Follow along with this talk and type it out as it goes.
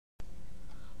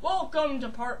welcome to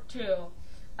part 2.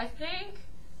 I think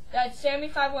that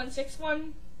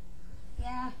Sammy5161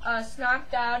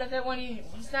 snapped out of it when he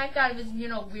snapped out of his,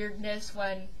 weirdness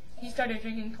when he started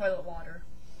drinking toilet water.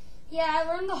 Yeah, I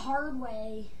learned the hard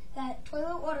way that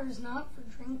toilet water is not for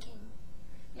drinking.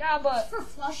 Yeah, but it's for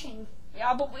flushing.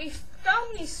 Yeah, but we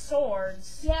found these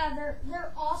swords. Yeah,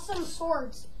 they're awesome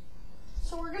swords.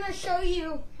 So we're gonna show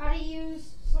you how to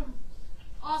use some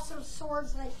awesome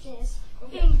swords like this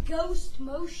in ghost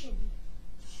motion.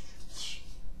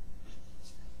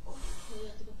 We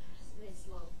have to go really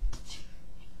slow.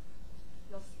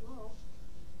 Go slow.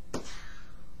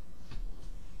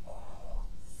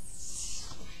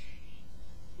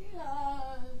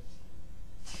 Yeah.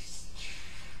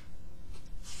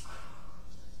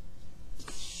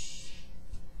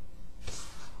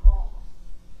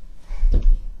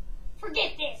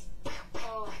 Forget this.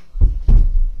 Oh.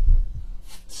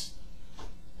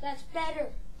 That's better.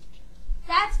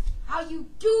 That's how you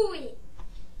do it.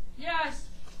 Yes.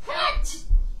 What?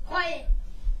 Quiet.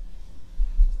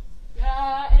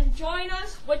 And join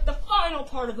us with the final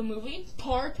part of the movie,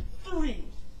 part 3.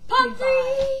 Part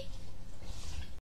 3.